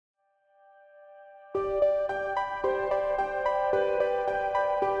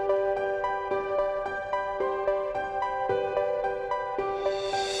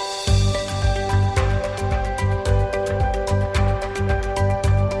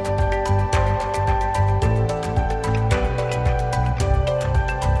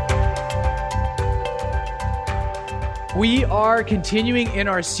We are continuing in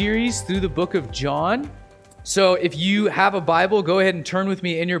our series through the book of John. So if you have a Bible, go ahead and turn with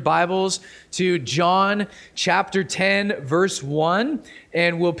me in your Bibles to John chapter 10, verse 1,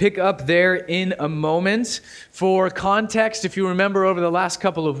 and we'll pick up there in a moment. For context, if you remember over the last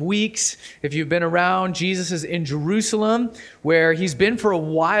couple of weeks, if you've been around, Jesus is in Jerusalem, where he's been for a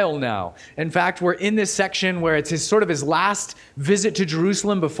while now. In fact, we're in this section where it's his last visit to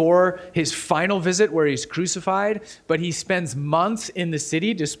Jerusalem before his final visit where he's crucified, but he spends months in the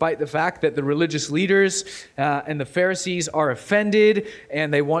city despite the fact that the religious leaders and the Pharisees are offended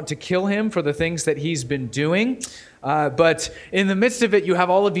and they want to kill him for the things that he's been doing. But in the midst of it, you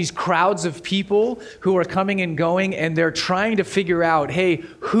have all of these crowds of people who are coming and going, and they're trying to figure out, hey,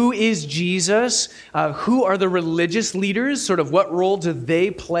 who is Jesus? Who are the religious leaders? Sort of what role do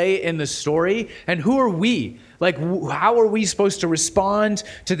they play in the story? And who are we? Like, how are we supposed to respond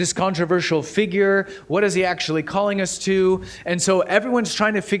to this controversial figure? What is he actually calling us to? And so everyone's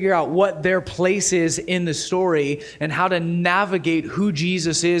trying to figure out what their place is in the story and how to navigate who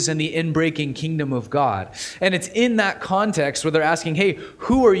Jesus is in the inbreaking kingdom of God. And it's in that context where they're asking, hey,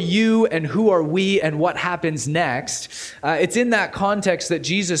 who are you and who are we and what happens next? It's in that context that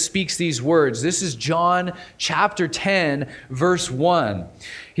Jesus speaks these words. This is John chapter 10, verse 1.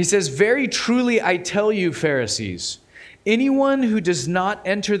 He says, "Very truly I tell you, Pharisees, anyone who does not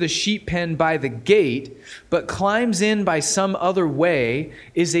enter the sheep pen by the gate, but climbs in by some other way,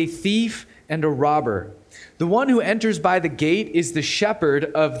 is a thief and a robber. The one who enters by the gate is the shepherd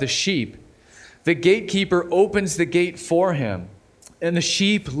of the sheep. The gatekeeper opens the gate for him, and the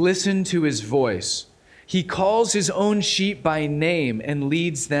sheep listen to his voice. He calls his own sheep by name and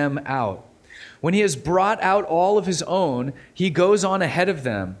leads them out. When he has brought out all of his own, he goes on ahead of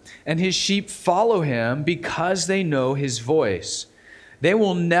them, and his sheep follow him because they know his voice. They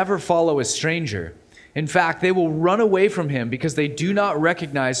will never follow a stranger. In fact, they will run away from him because they do not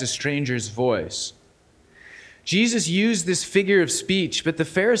recognize a stranger's voice." Jesus used this figure of speech, but the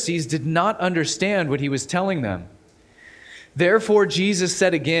Pharisees did not understand what he was telling them. Therefore, Jesus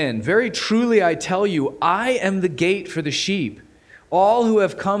said again, "Very truly I tell you, I am the gate for the sheep. All who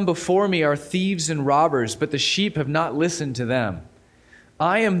have come before me are thieves and robbers, but the sheep have not listened to them.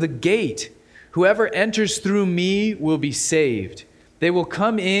 I am the gate. Whoever enters through me will be saved. They will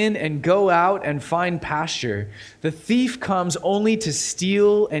come in and go out and find pasture. The thief comes only to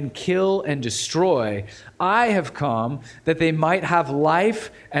steal and kill and destroy. I have come that they might have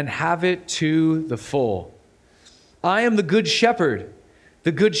life and have it to the full. I am the good shepherd.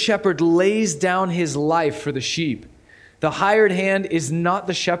 The good shepherd lays down his life for the sheep. The hired hand is not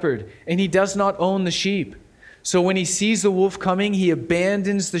the shepherd, and he does not own the sheep. So when he sees the wolf coming, he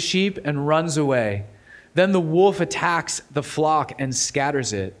abandons the sheep and runs away. Then the wolf attacks the flock and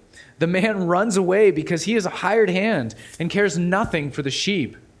scatters it. The man runs away because he is a hired hand and cares nothing for the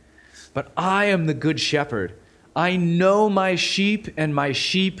sheep. But I am the good shepherd. I know my sheep, and my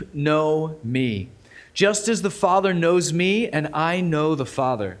sheep know me, just as the Father knows me, and I know the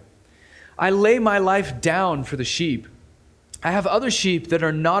Father. I lay my life down for the sheep. I have other sheep that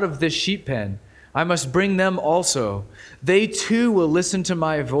are not of this sheep pen. I must bring them also. They too will listen to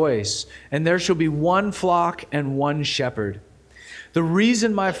my voice, and there shall be one flock and one shepherd. The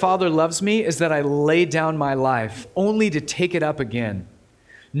reason my Father loves me is that I lay down my life, only to take it up again.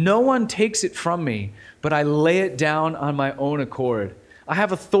 No one takes it from me, but I lay it down on my own accord. I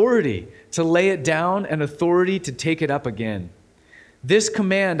have authority to lay it down and authority to take it up again. This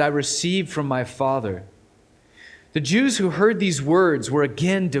command I received from my Father." The Jews who heard these words were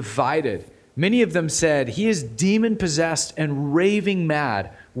again divided. Many of them said, "He is demon-possessed and raving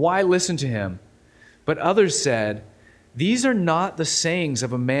mad. Why listen to him?" But others said, "These are not the sayings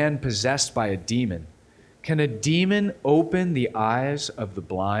of a man possessed by a demon. Can a demon open the eyes of the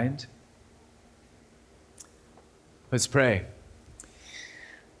blind?" Let's pray.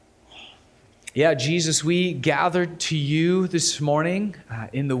 Yeah, Jesus, we gathered to you this morning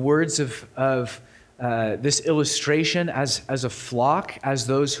in the words of this illustration as a flock, as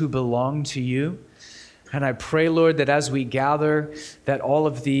those who belong to you. And I pray, Lord, that as we gather, that all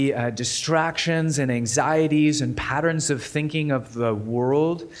of the distractions and anxieties and patterns of thinking of the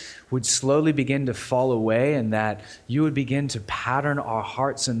world would slowly begin to fall away, and that you would begin to pattern our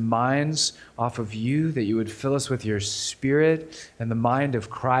hearts and minds off of you, that you would fill us with your Spirit and the mind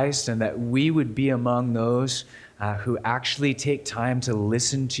of Christ, and that we would be among those who actually take time to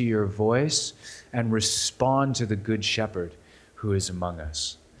listen to your voice and respond to the Good Shepherd who is among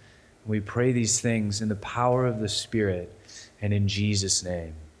us. We pray these things in the power of the Spirit and in Jesus'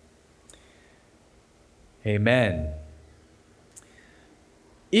 name. Amen.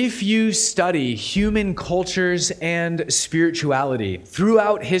 If you study human cultures and spirituality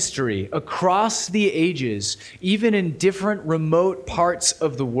throughout history, across the ages, even in different remote parts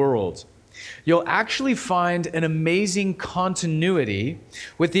of the world, you'll actually find an amazing continuity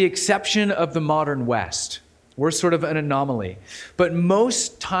with the exception of the modern West. We're sort of an anomaly. But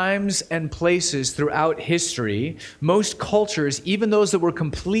most times and places throughout history, most cultures, even those that were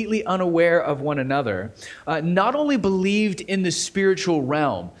completely unaware of one another, not only believed in the spiritual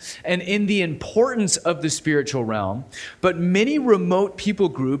realm and in the importance of the spiritual realm, but many remote people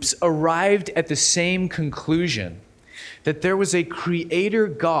groups arrived at the same conclusion, that there was a creator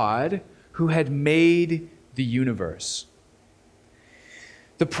God who had made the universe.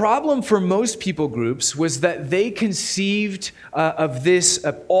 The problem for most people groups was that they conceived of this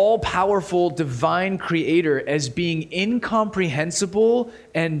all-powerful divine creator as being incomprehensible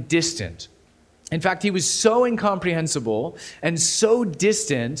and distant. In fact, he was so incomprehensible and so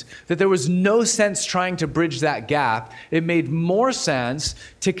distant that there was no sense trying to bridge that gap. It made more sense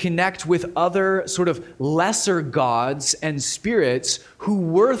to connect with other sort of lesser gods and spirits who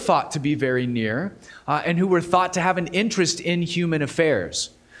were thought to be very near and who were thought to have an interest in human affairs.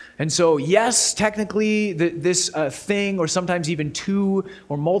 And so, yes, technically this thing, or sometimes even two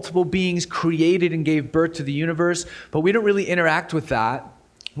or multiple beings, created and gave birth to the universe, but we don't really interact with that.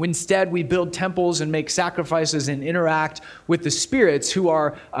 Instead, we build temples and make sacrifices and interact with the spirits who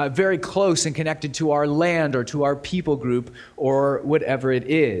are very close and connected to our land or to our people group or whatever it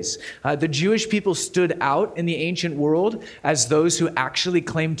is. The Jewish people stood out in the ancient world as those who actually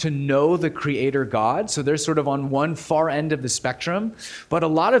claimed to know the creator God. So they're sort of on one far end of the spectrum. But a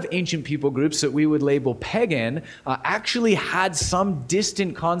lot of ancient people groups that we would label pagan actually had some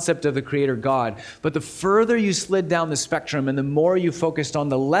distant concept of the creator God. But the further you slid down the spectrum and the more you focused on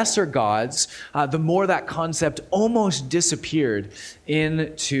the lesser gods, the more that concept almost disappeared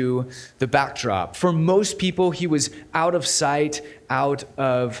into the backdrop. For most people, he was out of sight, out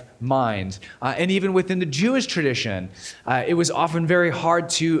of mind. And even within the Jewish tradition, it was often very hard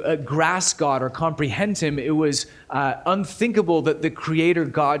to grasp God or comprehend him. It was unthinkable that the creator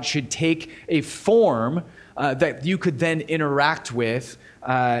God should take a form that you could then interact with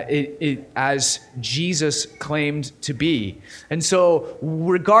as Jesus claimed to be. And so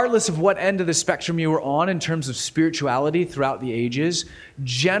regardless of what end of the spectrum you were on in terms of spirituality throughout the ages,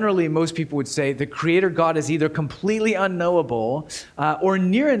 generally most people would say the creator God is either completely unknowable or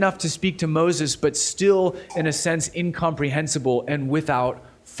near enough to speak to Moses, but still in a sense incomprehensible and without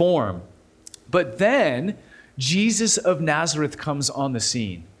form. But then Jesus of Nazareth comes on the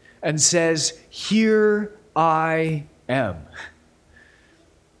scene and says, "Here I am.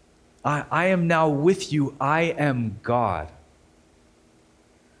 I am now with you. I am God."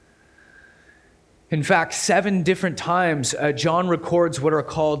 In fact, 7 different times, John records what are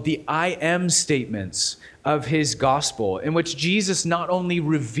called the I am statements of his gospel, in which Jesus not only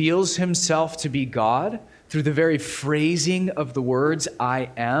reveals himself to be God through the very phrasing of the words I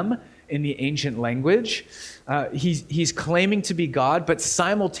am in the ancient language, he's claiming to be God, but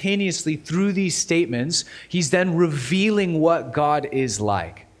simultaneously through these statements, he's then revealing what God is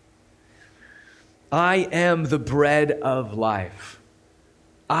like. I am the bread of life.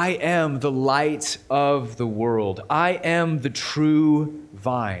 I am the light of the world. I am the true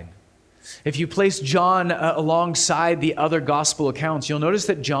vine. If you place John alongside the other gospel accounts, you'll notice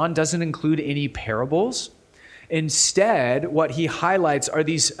that John doesn't include any parables. Instead, what he highlights are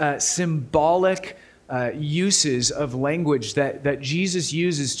these symbolic uses of language that Jesus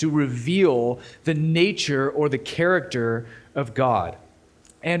uses to reveal the nature or the character of God.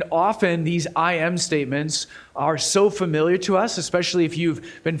 And often these I am statements are so familiar to us, especially if you've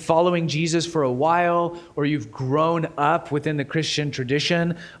been following Jesus for a while or you've grown up within the Christian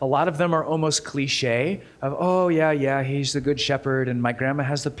tradition. A lot of them are almost cliche of, oh yeah, he's the good shepherd and my grandma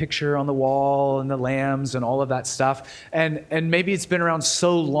has the picture on the wall and the lambs and all of that stuff. And maybe it's been around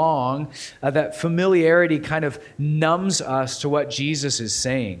so long that familiarity kind of numbs us to what Jesus is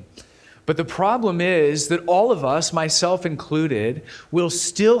saying. But the problem is that all of us, myself included, will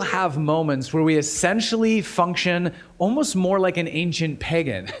still have moments where we essentially function almost more like an ancient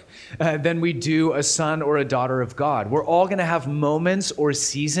pagan than we do a son or a daughter of God. We're all going to have moments or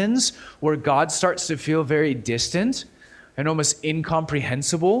seasons where God starts to feel very distant and almost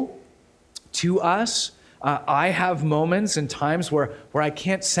incomprehensible to us. I have moments and times where I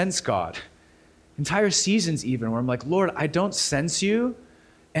can't sense God. Entire seasons even, where I'm like, Lord, I don't sense you.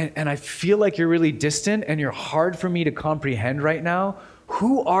 And I feel like you're really distant and you're hard for me to comprehend right now.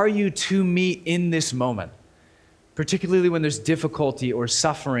 Who are you to me in this moment? Particularly when there's difficulty or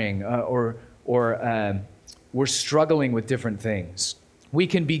suffering or we're struggling with different things. we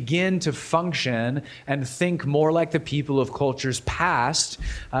can begin to function and think more like the people of cultures past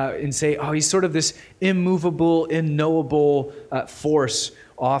and say, oh, he's sort of this immovable, unknowable force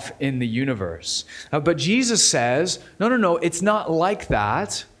off in the universe. But Jesus says, no, it's not like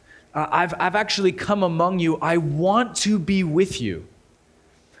that. I've actually come among you. I want to be with you.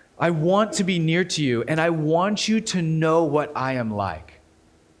 I want to be near to you, and I want you to know what I am like.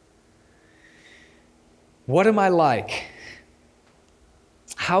 What am I like?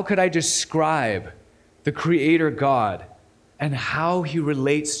 How could I describe the Creator God and how he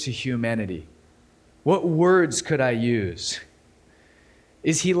relates to humanity? What words could I use?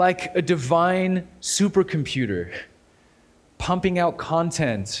 Is he like a divine supercomputer, pumping out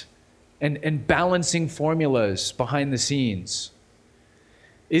content and balancing formulas behind the scenes?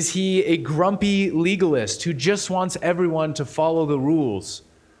 Is he a grumpy legalist who just wants everyone to follow the rules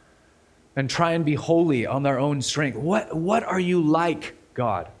and try and be holy on their own strength? What are you like,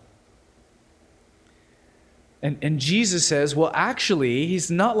 God? And Jesus says, well, actually,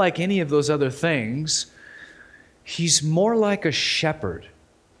 he's not like any of those other things. He's more like a shepherd.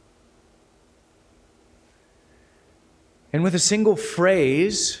 And with a single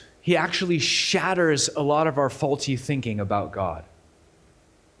phrase, he actually shatters a lot of our faulty thinking about God.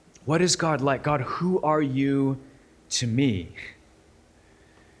 What is God like? God, who are you to me?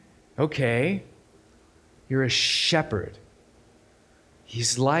 Okay, you're a shepherd.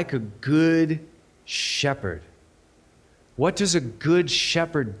 He's like a good shepherd. What does a good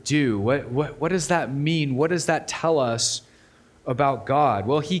shepherd do? What does that mean? What does that tell us about God?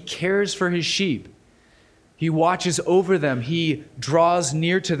 Well, he cares for his sheep. He watches over them. He draws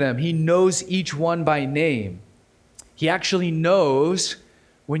near to them. He knows each one by name. He actually knows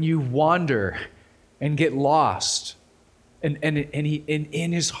when you wander and get lost. And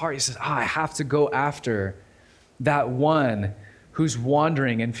in his heart, he says, I have to go after that one who's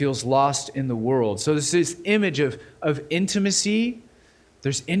wandering and feels lost in the world. So there's this image of intimacy.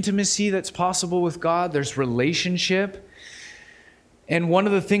 There's intimacy that's possible with God. There's relationship. And one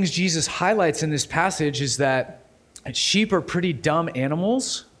of the things Jesus highlights in this passage is that sheep are pretty dumb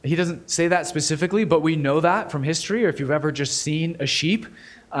animals. He doesn't say that specifically, but we know that from history, or if you've ever just seen a sheep.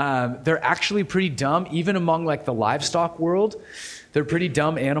 They're actually pretty dumb, even among like the livestock world. They're pretty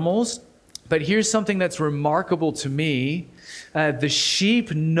dumb animals. But here's something that's remarkable to me. The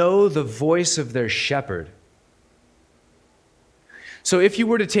sheep know the voice of their shepherd. So if you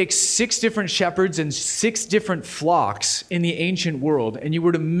were to take 6 different shepherds and 6 different flocks in the ancient world, and you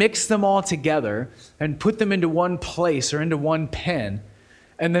were to mix them all together and put them into one place or into one pen,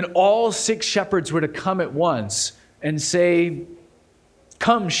 and then all 6 shepherds were to come at once and say,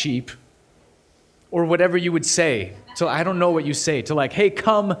 come sheep, or whatever you would say. So I don't know what you say to like, hey,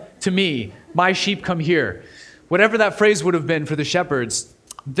 come to me, my sheep come here. Whatever that phrase would have been for the shepherds,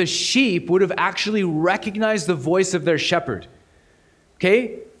 the sheep would have actually recognized the voice of their shepherd.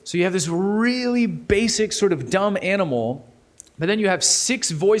 Okay? So you have this really basic sort of dumb animal, but then you have 6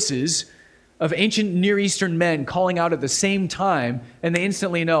 voices of ancient Near Eastern men calling out at the same time, and they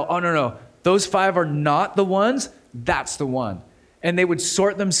instantly know, oh, no, those 5 are not the ones, that's the one. And they would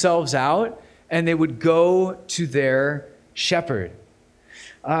sort themselves out, and they would go to their shepherd.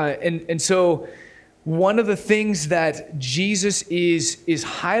 And so one of the things that Jesus is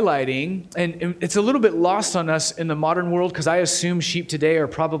highlighting, and it's a little bit lost on us in the modern world, because I assume sheep today are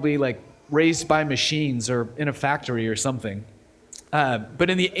probably like raised by machines or in a factory or something.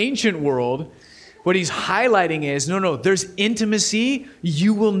 But in the ancient world, what he's highlighting is, no, there's intimacy.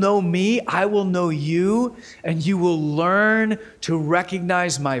 You will know me, I will know you, and you will learn to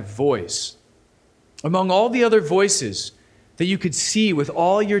recognize my voice. Among all the other voices that you could see with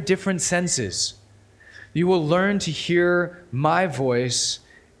all your different senses, you will learn to hear my voice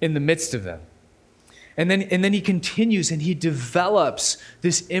in the midst of them. And then he continues and he develops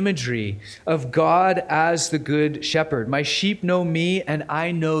this imagery of God as the good shepherd. My sheep know me and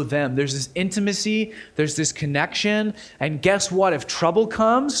I know them. There's this intimacy, there's this connection. And guess what? If trouble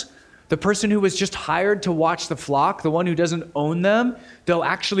comes, the person who was just hired to watch the flock, the one who doesn't own them, they'll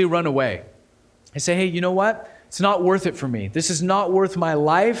actually run away. They say, hey, you know what? It's not worth it for me. This is not worth my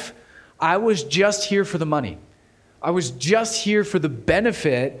life. I was just here for the money. I was just here for the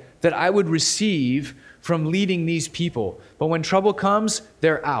benefit that I would receive from leading these people. But when trouble comes,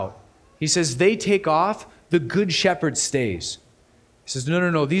 they're out. He says, they take off, the good shepherd stays. He says,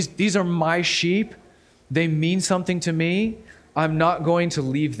 no, these are my sheep. They mean something to me. I'm not going to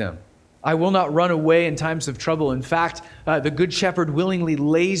leave them. I will not run away in times of trouble. In fact, the good shepherd willingly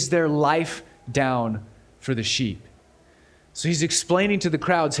lays their life down for the sheep. So he's explaining to the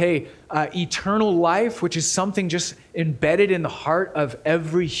crowds, hey, eternal life, which is something just embedded in the heart of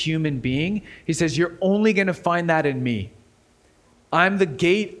every human being, he says, you're only going to find that in me. I'm the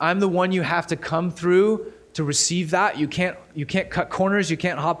gate. I'm the one you have to come through to receive that. You can't cut corners. You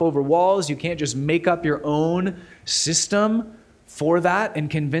can't hop over walls. You can't just make up your own system for that and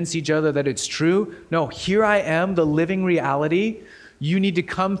convince each other that it's true. No, here I am, the living reality. You need to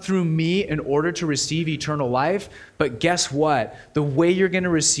come through me in order to receive eternal life. But guess what? The way you're going to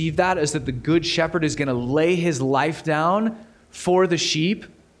receive that is that the good shepherd is going to lay his life down for the sheep.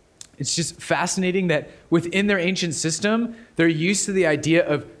 It's just fascinating that within their ancient system, they're used to the idea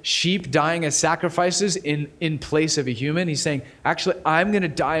of sheep dying as sacrifices in place of a human. He's saying, actually, I'm going to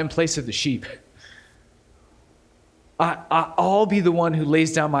die in place of the sheep. I'll be the one who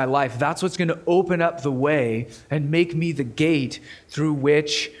lays down my life. That's what's going to open up the way and make me the gate through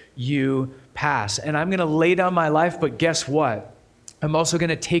which you pass. And I'm going to lay down my life, but guess what? I'm also going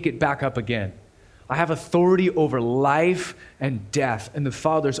to take it back up again. I have authority over life and death, and the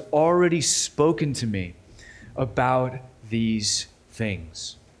Father's already spoken to me about these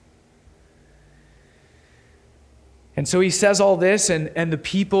things. And so he says all this, and the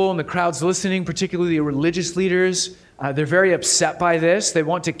people and the crowds listening, particularly the religious leaders, they're very upset by this. They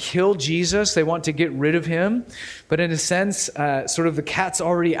want to kill Jesus. They want to get rid of him. But in a sense, sort of the cat's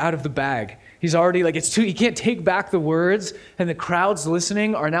already out of the bag. He's already like, he can't take back the words. And the crowds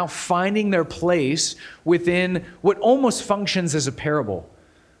listening are now finding their place within what almost functions as a parable.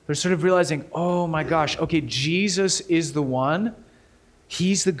 They're sort of realizing, oh my gosh, okay, Jesus is the one.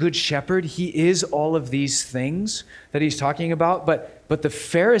 He's the good shepherd. He is all of these things that he's talking about. But the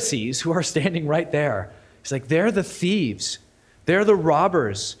Pharisees who are standing right there, it's like they're the thieves. They're the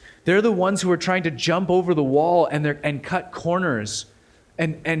robbers. They're the ones who are trying to jump over the wall and cut corners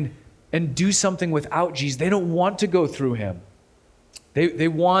and do something without Jesus. They don't want to go through him. They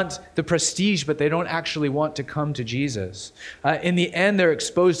want the prestige, but they don't actually want to come to Jesus. In the end, they're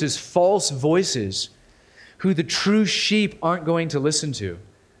exposed as false voices who the true sheep aren't going to listen to.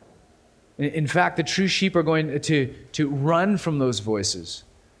 In fact, the true sheep are going to run from those voices.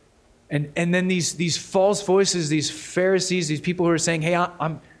 And then these false voices, these Pharisees, these people who are saying, hey,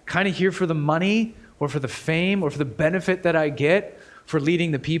 I'm kind of here for the money or for the fame or for the benefit that I get for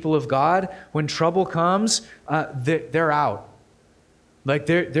leading the people of God. When trouble comes, they're out. Like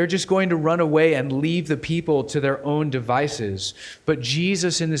they're just going to run away and leave the people to their own devices. But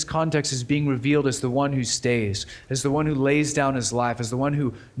Jesus in this context is being revealed as the one who stays, as the one who lays down his life, as the one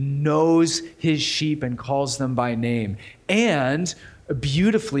who knows his sheep and calls them by name. And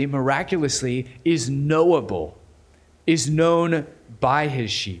beautifully, miraculously, is knowable, is known by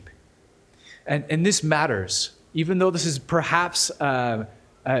his sheep. And this matters, even though this is perhaps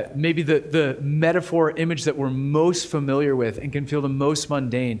maybe the metaphor image that we're most familiar with and can feel the most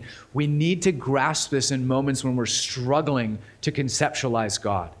mundane. We need to grasp this in moments when we're struggling to conceptualize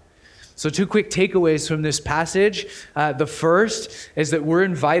God. So 2 quick takeaways from this passage. The first is that we're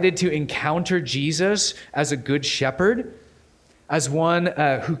invited to encounter Jesus as a good shepherd, as one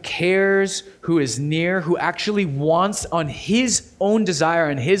who cares, who is near, who actually wants on his own desire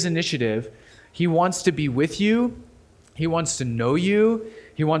and his initiative, he wants to be with you, he wants to know you,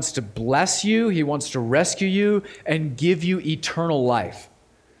 he wants to bless you, he wants to rescue you and give you eternal life.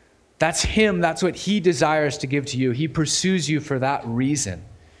 That's him, that's what he desires to give to you. He pursues you for that reason.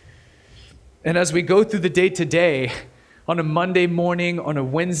 And as we go through the day today, on a Monday morning, on a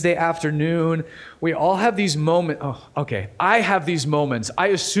Wednesday afternoon, we all have these moments. I have these moments. I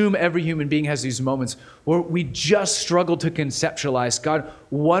assume every human being has these moments where we just struggle to conceptualize, God,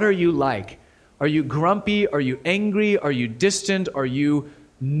 what are you like? Are you grumpy? Are you angry? Are you distant? Are you,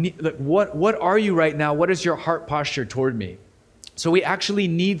 what are you right now? What is your heart posture toward me? So we actually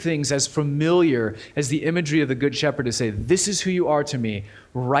need things as familiar as the imagery of the Good Shepherd to say, this is who you are to me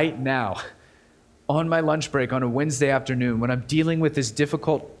right now. On my lunch break on a Wednesday afternoon, when I'm dealing with this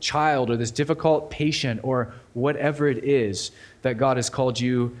difficult child or this difficult patient or whatever it is that God has called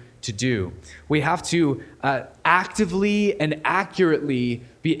you to do. We have to actively and accurately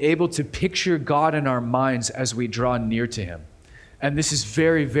be able to picture God in our minds as we draw near to him. And this is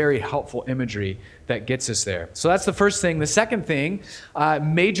very, very helpful imagery that gets us there. So that's the first thing. The second thing,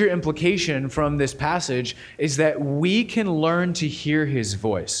 major implication from this passage, is that we can learn to hear his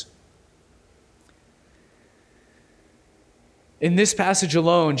voice. In this passage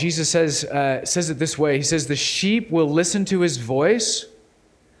alone, Jesus says it this way. He says, the sheep will listen to his voice.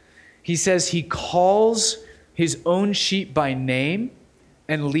 He says he calls his own sheep by name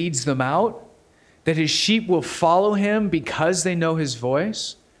and leads them out, that his sheep will follow him because they know his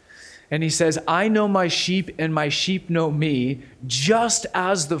voice. And he says, I know my sheep and my sheep know me, just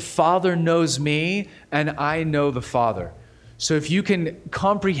as the Father knows me and I know the Father. So if you can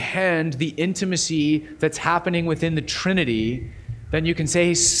comprehend the intimacy that's happening within the Trinity, then you can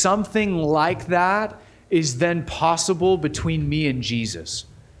say something like that is then possible between me and Jesus.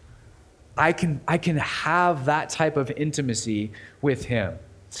 I can have that type of intimacy with him.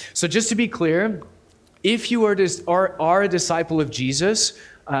 So just to be clear, if you are a disciple of Jesus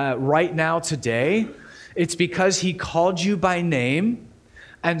right now today, it's because he called you by name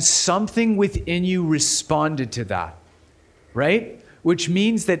and something within you responded to that, right? Which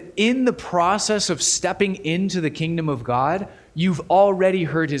means that in the process of stepping into the kingdom of God, you've already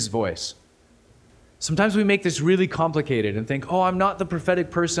heard his voice. Sometimes we make this really complicated and think, oh, I'm not the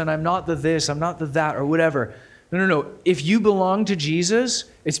prophetic person, I'm not the this, I'm not the that, or whatever. No. If you belong to Jesus,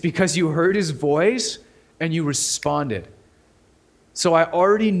 it's because you heard his voice and you responded. So I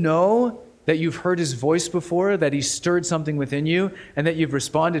already know that you've heard his voice before, that he stirred something within you, and that you've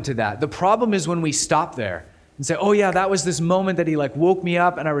responded to that. The problem is when we stop there and say, oh yeah, that was this moment that he woke me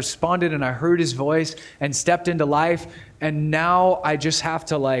up and I responded and I heard his voice and stepped into life. And now I just have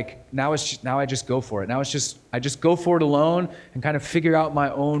to now I just go for it. I just go for it alone and kind of figure out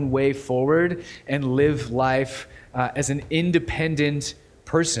my own way forward and live life as an independent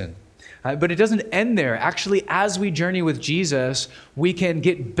person. But it doesn't end there. Actually, as we journey with Jesus, we can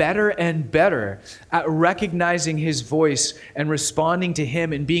get better and better at recognizing his voice and responding to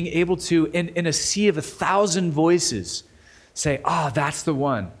him and being able to, in a sea of 1,000 voices, say, that's the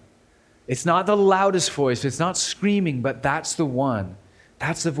one. It's not the loudest voice. It's not screaming, but that's the one.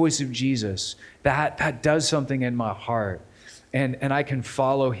 That's the voice of Jesus. That does something in my heart. And I can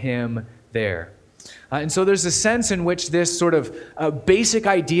follow him there. And so there's a sense in which this sort of basic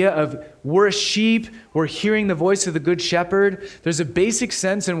idea of we're a sheep, we're hearing the voice of the good shepherd, there's a basic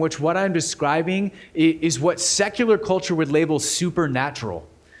sense in which what I'm describing is what secular culture would label supernatural.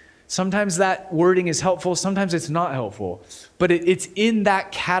 Sometimes that wording is helpful, sometimes it's not helpful. But it's in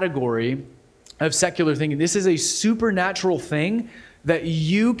that category of secular thinking. This is a supernatural thing that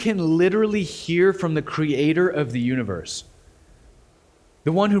you can literally hear from the creator of the universe.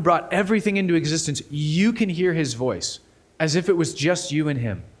 The one who brought everything into existence, you can hear his voice as if it was just you and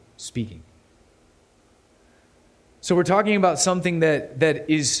him speaking. So we're talking about something that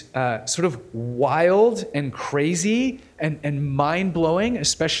is sort of wild and crazy and mind-blowing,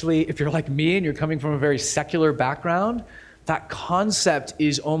 especially if you're like me and you're coming from a very secular background. That concept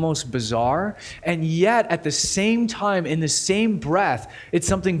is almost bizarre. And yet, at the same time, in the same breath, it's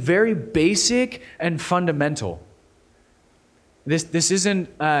something very basic and fundamental. This isn't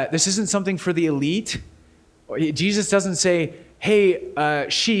something for the elite. Jesus doesn't say, hey,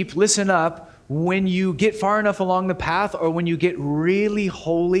 sheep, listen up. When you get far enough along the path, or when you get really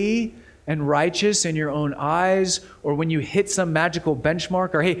holy and righteous in your own eyes, or when you hit some magical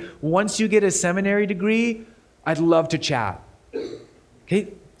benchmark, or hey, once you get a seminary degree, I'd love to chat.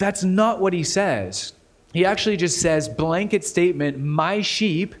 Okay, that's not what he says. He actually just says, blanket statement, my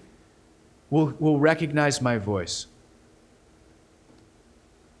sheep will recognize my voice.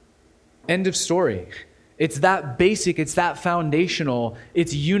 End of story. It's that basic, it's that foundational,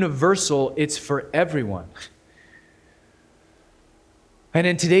 it's universal, it's for everyone. And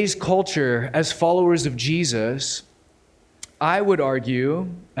in today's culture, as followers of Jesus, I would argue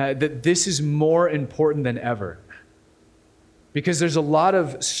that this is more important than ever. Because there's a lot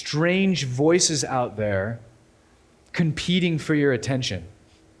of strange voices out there competing for your attention.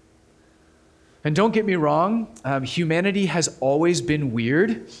 And don't get me wrong, humanity has always been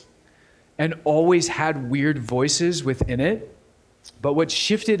weird and always had weird voices within it. But what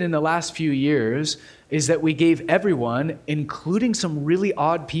shifted in the last few years is that we gave everyone, including some really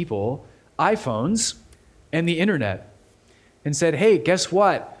odd people, iPhones and the internet. And said, hey, guess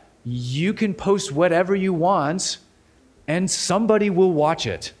what? You can post whatever you want and somebody will watch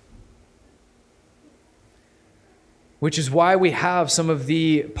it. Which is why we have some of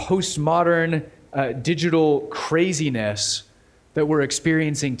the postmodern digital craziness that we're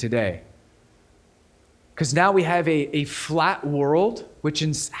experiencing today. Because now we have a flat world, which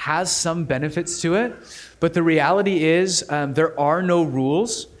has some benefits to it. But the reality is there are no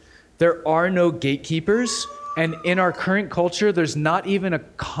rules. There are no gatekeepers. And in our current culture, there's not even a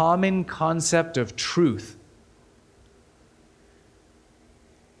common concept of truth.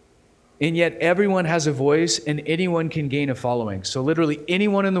 And yet everyone has a voice and anyone can gain a following. So literally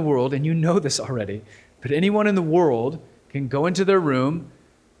anyone in the world, and you know this already, but anyone in the world can go into their room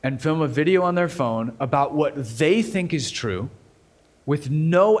and film a video on their phone about what they think is true with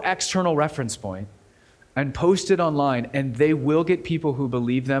no external reference point and post it online, and they will get people who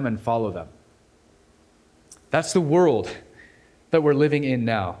believe them and follow them. That's the world that we're living in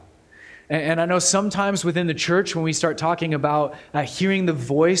now. And I know sometimes within the church, when we start talking about hearing the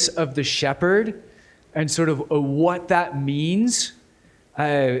voice of the shepherd and sort of what that means,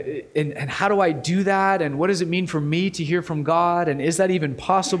 and how do I do that? And what does it mean for me to hear from God? And is that even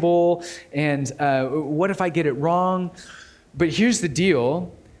possible? And what if I get it wrong? But here's the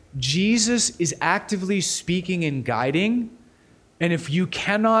deal. Jesus is actively speaking and guiding. And if you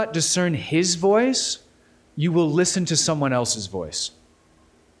cannot discern his voice, you will listen to someone else's voice.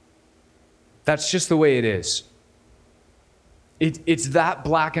 That's just the way it is. It's that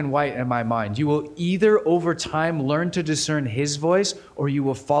black and white in my mind. You will either over time learn to discern his voice, or you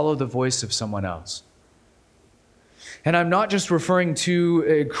will follow the voice of someone else. And I'm not just referring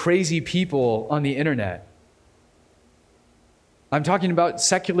to crazy people on the internet. I'm talking about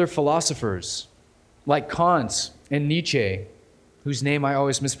secular philosophers like Kant and Nietzsche, whose name I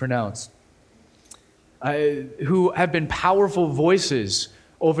always mispronounce, who have been powerful voices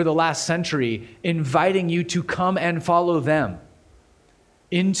over the last century, inviting you to come and follow them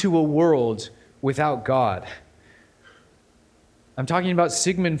into a world without God. I'm talking about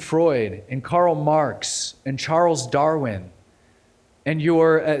Sigmund Freud and Karl Marx and Charles Darwin and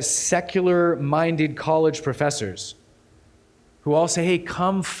your secular-minded college professors who all say, hey,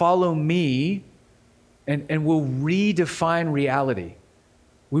 come follow me, and we'll redefine reality.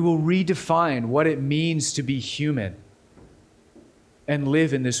 We will redefine what it means to be human and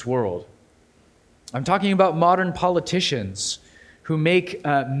live in this world. I'm talking about modern politicians who make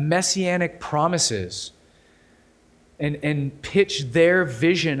messianic promises and pitch their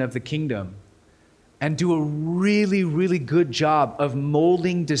vision of the kingdom and do a really, really good job of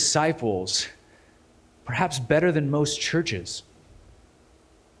molding disciples, perhaps better than most churches,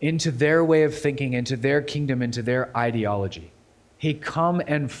 into their way of thinking, into their kingdom, into their ideology. Hey, come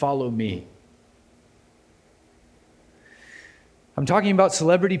and follow me. I'm talking about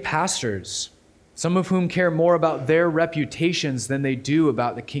celebrity pastors, some of whom care more about their reputations than they do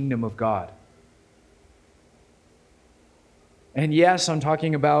about the kingdom of God. And yes, I'm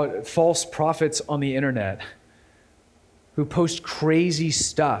talking about false prophets on the internet who post crazy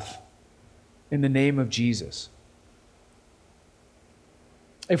stuff in the name of Jesus.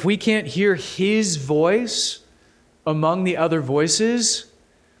 If we can't hear his voice among the other voices,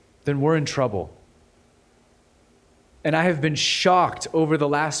 then we're in trouble. And I have been shocked over the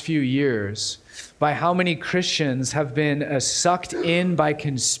last few years by how many Christians have been sucked in by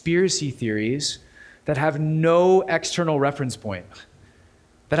conspiracy theories that have no external reference point,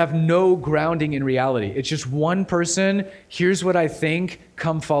 that have no grounding in reality. It's just one person, here's what I think,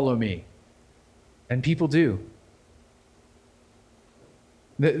 come follow me. And people do.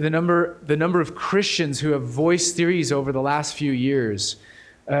 The number of Christians who have voiced theories over the last few years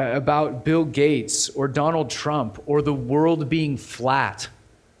about Bill Gates or Donald Trump or the world being flat.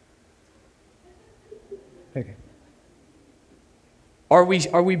 Okay. Are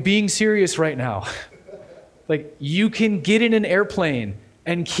we being serious right now? Like, you can get in an airplane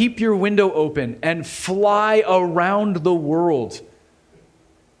and keep your window open and fly around the world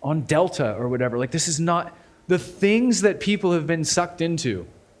on Delta or whatever. Like, this is not the things that people have been sucked into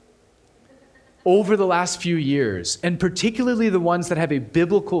over the last few years, and particularly the ones that have a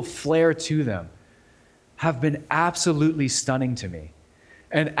biblical flair to them, have been absolutely stunning to me.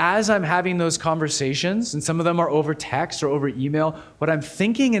 And as I'm having those conversations, and some of them are over text or over email, what I'm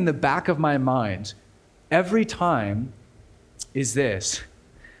thinking in the back of my mind every time is this: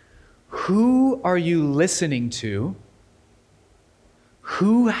 who are you listening to?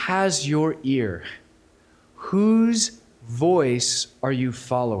 Who has your ear? Whose voice are you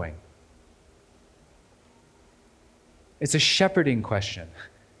following? It's a shepherding question.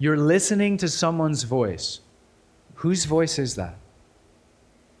 You're listening to someone's voice. Whose voice is that?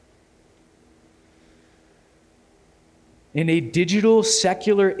 In a digital,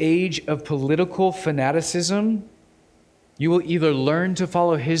 secular age of political fanaticism, you will either learn to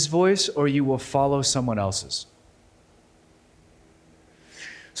follow his voice or you will follow someone else's.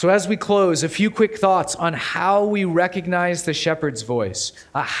 So as we close, a few quick thoughts on how we recognize the shepherd's voice.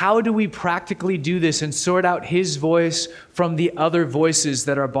 How do we practically do this and sort out his voice from the other voices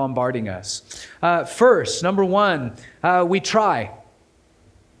that are bombarding us? First, number one, we try.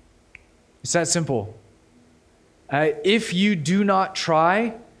 It's that simple. If you do not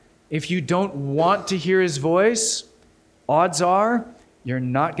try, if you don't want to hear his voice, odds are you're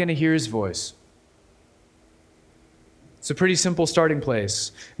not going to hear his voice. It's a pretty simple starting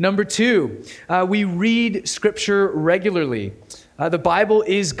place. Number two, we read Scripture regularly. The Bible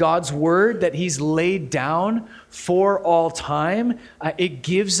is God's word that he's laid down for all time. It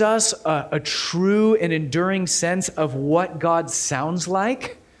gives us a true and enduring sense of what God sounds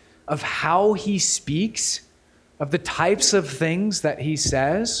like, of how he speaks, of the types of things that he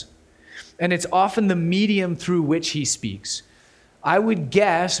says. And it's often the medium through which he speaks. I would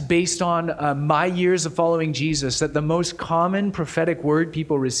guess, based on my years of following Jesus, that the most common prophetic word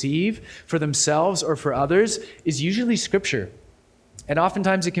people receive for themselves or for others is usually Scripture. And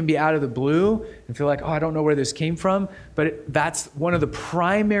oftentimes it can be out of the blue and feel like, oh, I don't know where this came from. But that's one of the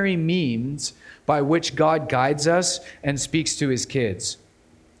primary means by which God guides us and speaks to his kids.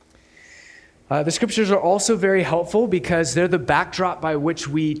 The scriptures are also very helpful because they're the backdrop by which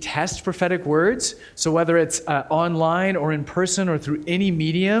we test prophetic words. So whether it's online or in person or through any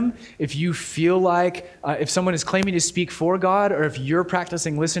medium, if you feel like if someone is claiming to speak for God, or if you're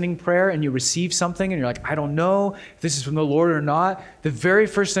practicing listening prayer and you receive something and you're like, I don't know if this is from the Lord or not, the very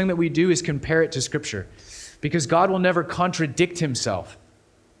first thing that we do is compare it to Scripture, because God will never contradict himself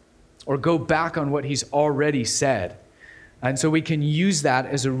or go back on what he's already said. And so we can use that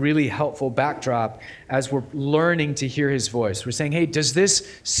as a really helpful backdrop as we're learning to hear his voice. We're saying, hey, does this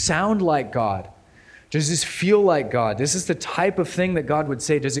sound like God? Does this feel like God? This is the type of thing that God would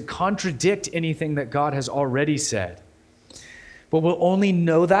say. Does it contradict anything that God has already said? But we'll only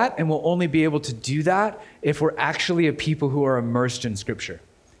know that, and we'll only be able to do that if we're actually a people who are immersed in Scripture,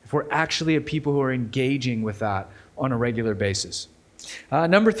 if we're actually a people who are engaging with that on a regular basis.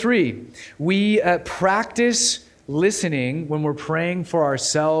 Number 3, we practice listening when we're praying for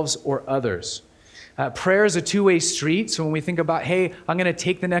ourselves or others. Prayer is a two-way street. So when we think about, hey, I'm going to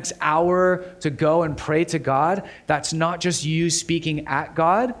take the next hour to go and pray to God, that's not just you speaking at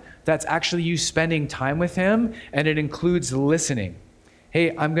God. That's actually you spending time with him, and it includes listening.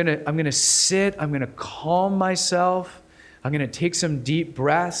 Hey, I'm going to sit, I'm going to calm myself, I'm going to take some deep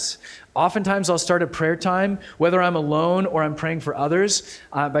breaths. Oftentimes I'll start a prayer time, whether I'm alone or I'm praying for others,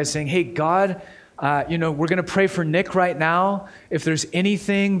 by saying, hey, God, we're going to pray for Nick right now. If there's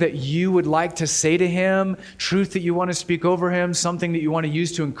anything that you would like to say to him, truth that you want to speak over him, something that you want to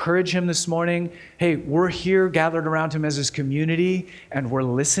use to encourage him this morning, hey, we're here gathered around him as his community, and we're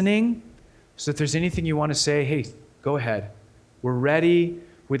listening. So if there's anything you want to say, hey, go ahead. We're ready.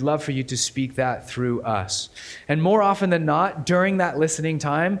 We'd love for you to speak that through us. And more often than not, during that listening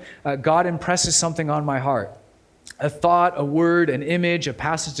time, God impresses something on my heart. A thought, a word, an image, a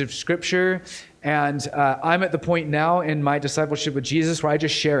passage of Scripture. And I'm at the point now in my discipleship with Jesus where I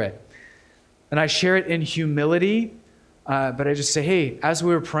just share it. And I share it in humility, but I just say, hey, as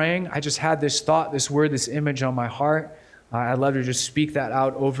we were praying, I just had this thought, this word, this image on my heart. I'd love to just speak that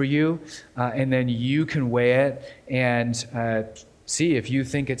out over you, and then you can weigh it and see if you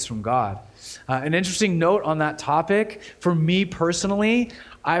think it's from God. An interesting note on that topic, for me personally,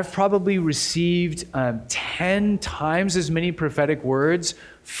 I've probably received 10 times as many prophetic words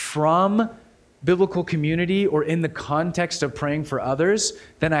from biblical community or in the context of praying for others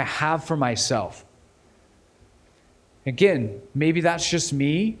than I have for myself. Again, maybe that's just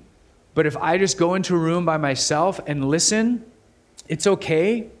me, but if I just go into a room by myself and listen, it's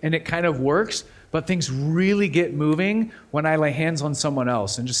okay and it kind of works, but things really get moving when I lay hands on someone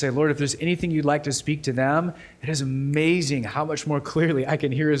else and just say, Lord, if there's anything you'd like to speak to them, it is amazing how much more clearly I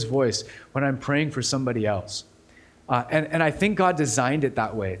can hear his voice when I'm praying for somebody else. And I think God designed it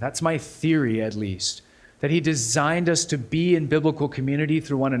that way. That's my theory, at least, that he designed us to be in biblical community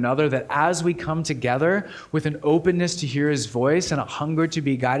through one another, that as we come together with an openness to hear his voice and a hunger to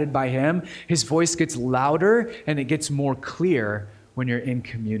be guided by him, his voice gets louder and it gets more clear when you're in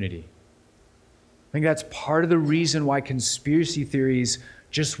community. I think that's part of the reason why conspiracy theories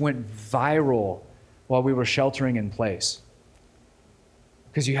just went viral while we were sheltering in place.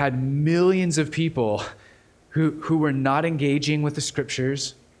 Because you had millions of people who were not engaging with the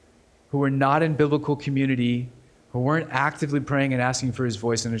Scriptures, who were not in biblical community, who weren't actively praying and asking for his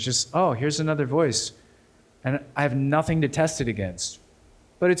voice. And it's just, oh, here's another voice. And I have nothing to test it against.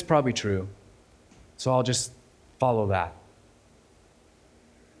 But it's probably true. So I'll just follow that.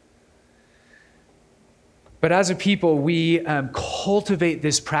 But as a people, we cultivate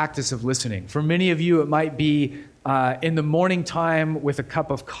this practice of listening. For many of you, it might be in the morning time with a cup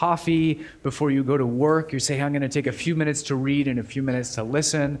of coffee before you go to work. You say, hey, I'm going to take a few minutes to read and a few minutes to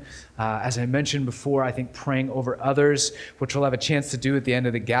listen. As I mentioned before, I think praying over others, which we'll have a chance to do at the end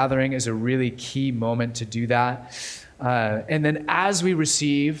of the gathering, is a really key moment to do that. And then as we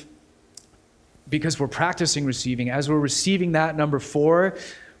receive, because we're practicing receiving, as we're receiving that, number 4,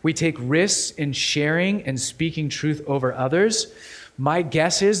 we take risks in sharing and speaking truth over others. My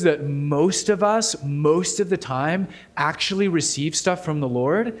guess is that most of us, most of the time, actually receive stuff from the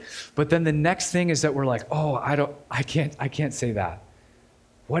Lord. But then the next thing is that we're like, oh, I can't say that.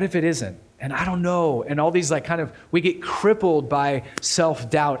 What if it isn't? And I don't know. And all these we get crippled by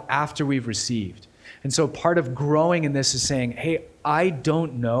self-doubt after we've received. And so part of growing in this is saying, hey, I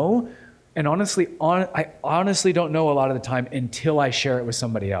don't know. And I honestly don't know a lot of the time until I share it with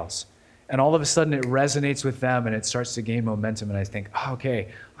somebody else. And all of a sudden it resonates with them and it starts to gain momentum. And I think, oh, okay,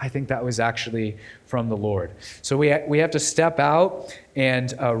 I think that was actually from the Lord. So we have to step out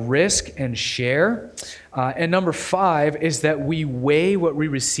and risk and share. And number 5 is that we weigh what we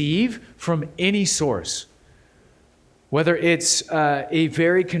receive from any source. Whether it's a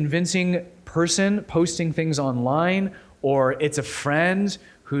very convincing person posting things online, or it's a friend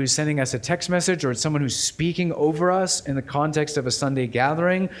who's sending us a text message, or it's someone who's speaking over us in the context of a Sunday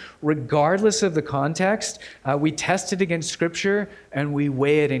gathering. Regardless of the context, we test it against Scripture and we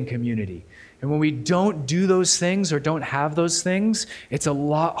weigh it in community. And when we don't do those things or don't have those things, it's a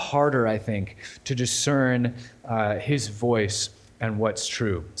lot harder, I think, to discern His voice and what's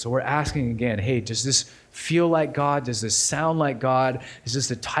true. So we're asking again, hey, does this feel like God? Does this sound like God? Is this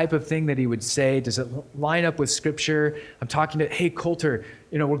the type of thing that He would say? Does it line up with Scripture? I'm talking to, hey, Coulter,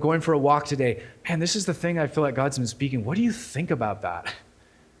 we're going for a walk today. Man, this is the thing I feel like God's been speaking. What do you think about that?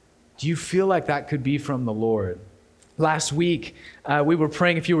 Do you feel like that could be from the Lord? Last week, we were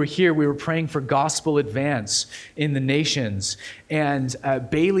praying, if you were here, we were praying for gospel advance in the nations. And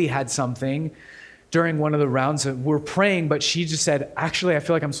Bailey had something during one of the rounds that we're praying, but she just said, actually, I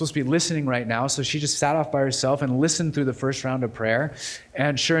feel like I'm supposed to be listening right now. So she just sat off by herself and listened through the first round of prayer.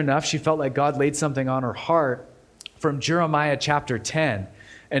 And sure enough, she felt like God laid something on her heart from Jeremiah chapter 10.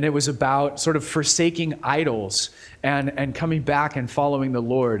 And it was about sort of forsaking idols and coming back and following the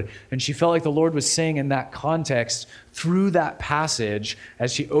Lord. And she felt like the Lord was saying in that context, through that passage,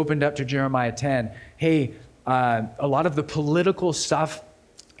 as she opened up to Jeremiah 10, hey, a lot of the political stuff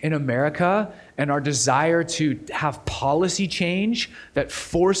in America and our desire to have policy change that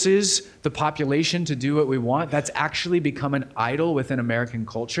forces the population to do what we want, that's actually become an idol within American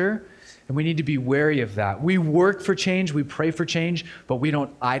culture. And we need to be wary of that. We work for change, we pray for change, but we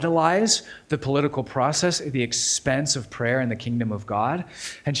don't idolize the political process at the expense of prayer and the kingdom of God.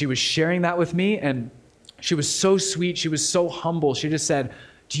 And she was sharing that with me, and she was so sweet, she was so humble. She just said,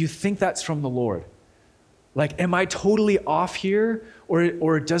 do you think that's from the Lord? Like, am I totally off here?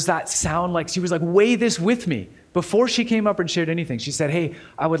 Or does that sound like, she was like, weigh this with me. Before she came up and shared anything, she said, hey,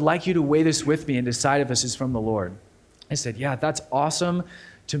 I would like you to weigh this with me and decide if this is from the Lord. I said, yeah, that's awesome.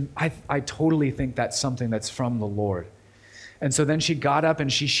 I totally think that's something that's from the Lord. And so then she got up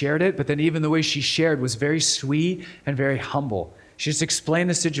and she shared it, but then even the way she shared was very sweet and very humble. She just explained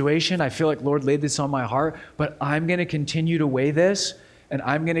the situation. I feel like Lord laid this on my heart, but I'm going to continue to weigh this, and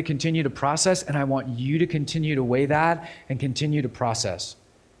I'm going to continue to process, and I want you to continue to weigh that and continue to process.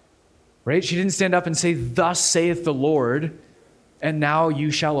 Right? She didn't stand up and say, thus saith the Lord, and now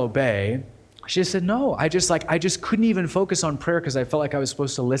you shall obey. She just said, no, I just couldn't even focus on prayer because I felt like I was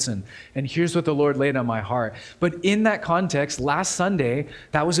supposed to listen. And here's what the Lord laid on my heart. But in that context, last Sunday,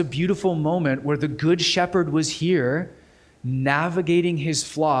 that was a beautiful moment where the Good Shepherd was here navigating his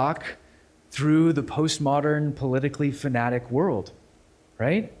flock through the postmodern, politically fanatic world.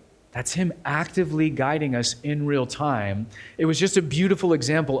 Right? That's him actively guiding us in real time. It was just a beautiful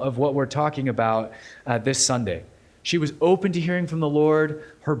example of what we're talking about this Sunday. She was open to hearing from the Lord.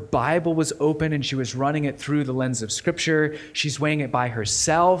 Her Bible was open and she was running it through the lens of Scripture. She's weighing it by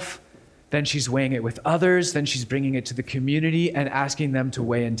herself. Then she's weighing it with others. Then she's bringing it to the community and asking them to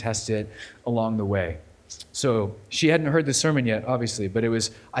weigh and test it along the way. So she hadn't heard the sermon yet, obviously, but it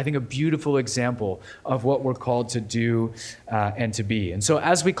was, I think, a beautiful example of what we're called to do and to be. And so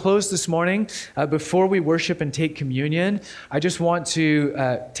as we close this morning, before we worship and take communion, I just want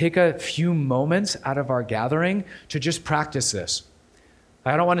to take a few moments out of our gathering to just practice this.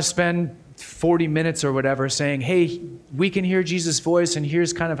 I don't want to spend 40 minutes or whatever saying, hey, we can hear Jesus' voice and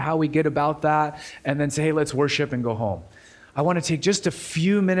here's kind of how we get about that, and then say, hey, let's worship and go home. I want to take just a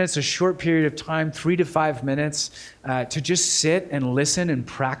few minutes, a short period of time, 3 to 5 minutes, to just sit and listen and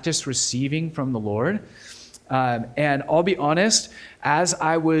practice receiving from the Lord. And I'll be honest, as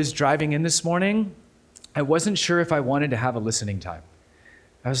I was driving in this morning, I wasn't sure if I wanted to have a listening time.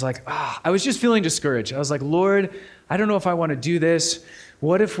 I was like, I was just feeling discouraged. I was like, Lord, I don't know if I want to do this.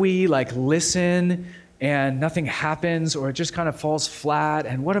 What if we listen and nothing happens, or it just kind of falls flat?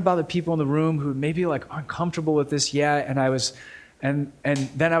 And what about the people in the room who maybe aren't comfortable with this yet? And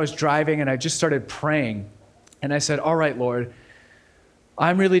then I was driving and I just started praying. And I said, all right, Lord,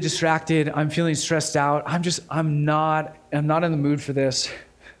 I'm really distracted. I'm feeling stressed out. I'm not in the mood for this.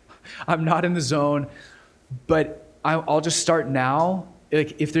 I'm not in the zone, but I'll just start now.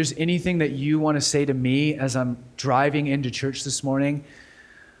 Like, if there's anything that you want to say to me as I'm driving into church this morning,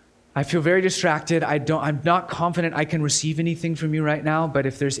 I feel very distracted. I'm not confident I can receive anything from you right now, but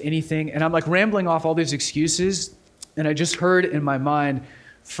if there's anything, and I'm like rambling off all these excuses, and I just heard in my mind,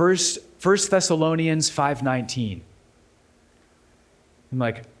 First Thessalonians 5:19. I'm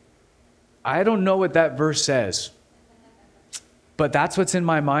like, I don't know what that verse says, but that's what's in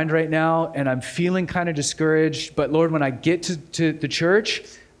my mind right now, and I'm feeling kind of discouraged. But Lord, when I get to the church,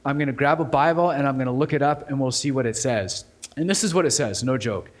 I'm going to grab a Bible, and I'm going to look it up, and we'll see what it says. And this is what it says, no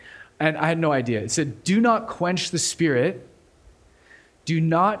joke. And I had no idea. It said, do not quench the spirit, do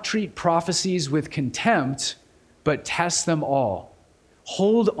not treat prophecies with contempt, but test them all.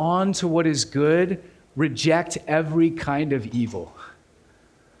 Hold on to what is good, reject every kind of evil.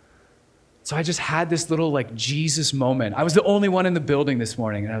 So I just had this little like Jesus moment. I was the only one in the building this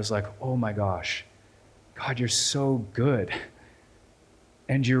morning, and I was like, oh my gosh, God, you're so good.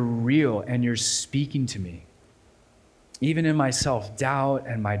 And you're real, and you're speaking to me. Even in my self-doubt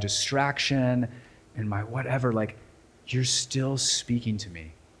and my distraction and my whatever, like, you're still speaking to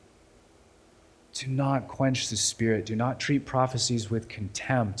me. Do not quench the spirit. Do not treat prophecies with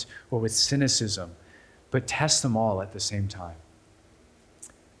contempt or with cynicism, but test them all at the same time.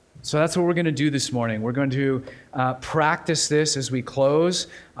 So that's what we're going to do this morning. We're going to practice this as we close.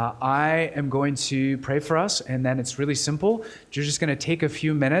 I am going to pray for us, and then it's really simple. You're just going to take a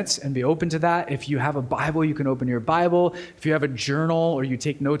few minutes and be open to that. If you have a Bible, you can open your Bible. If you have a journal or you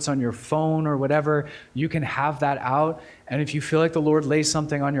take notes on your phone or whatever, you can have that out. And if you feel like the Lord lays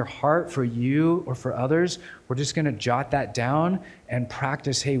something on your heart for you or for others, we're just going to jot that down and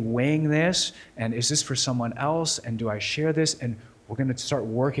practice, hey, weighing this, and is this for someone else, and do I share this? And we're going to start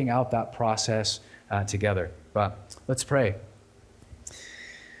working out that process together. But let's pray.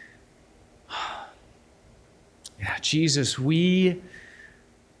 Yeah, Jesus, we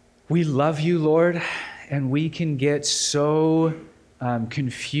love you, Lord, and we can get so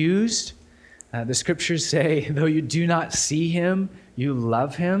confused. The scriptures say, though you do not see him, you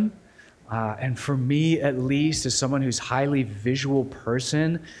love him. And for me, at least, as someone who's a highly visual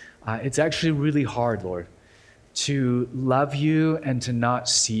person, it's actually really hard, Lord, to love you and to not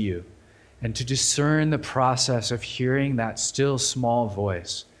see you, and to discern the process of hearing that still small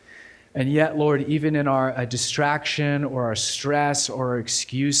voice. And yet, Lord, even in our distraction or our stress or our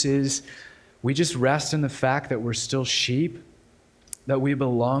excuses, we just rest in the fact that we're still sheep, that we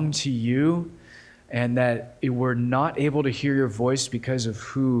belong to you, and that we're not able to hear your voice because of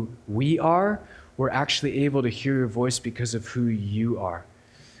who we are. We're actually able to hear your voice because of who you are.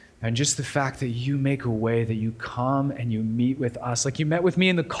 And just the fact that you make a way, that you come and you meet with us. Like you met with me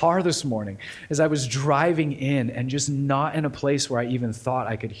in the car this morning as I was driving in, and just not in a place where I even thought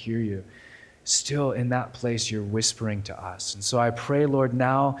I could hear you. Still in that place, you're whispering to us. And so I pray, Lord,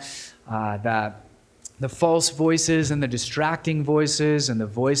 now that the false voices and the distracting voices and the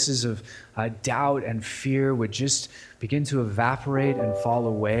voices of doubt and fear would just begin to evaporate and fall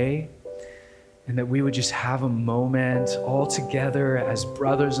away. And that we would just have a moment all together as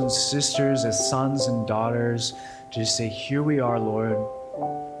brothers and sisters, as sons and daughters, to just say, here we are, Lord,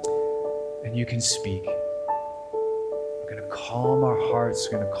 and you can speak. We're going to calm our hearts,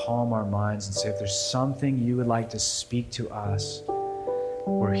 we're going to calm our minds and say, if there's something you would like to speak to us,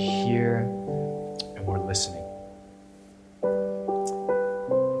 we're here and we're listening.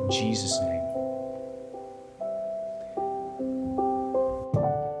 In Jesus' name.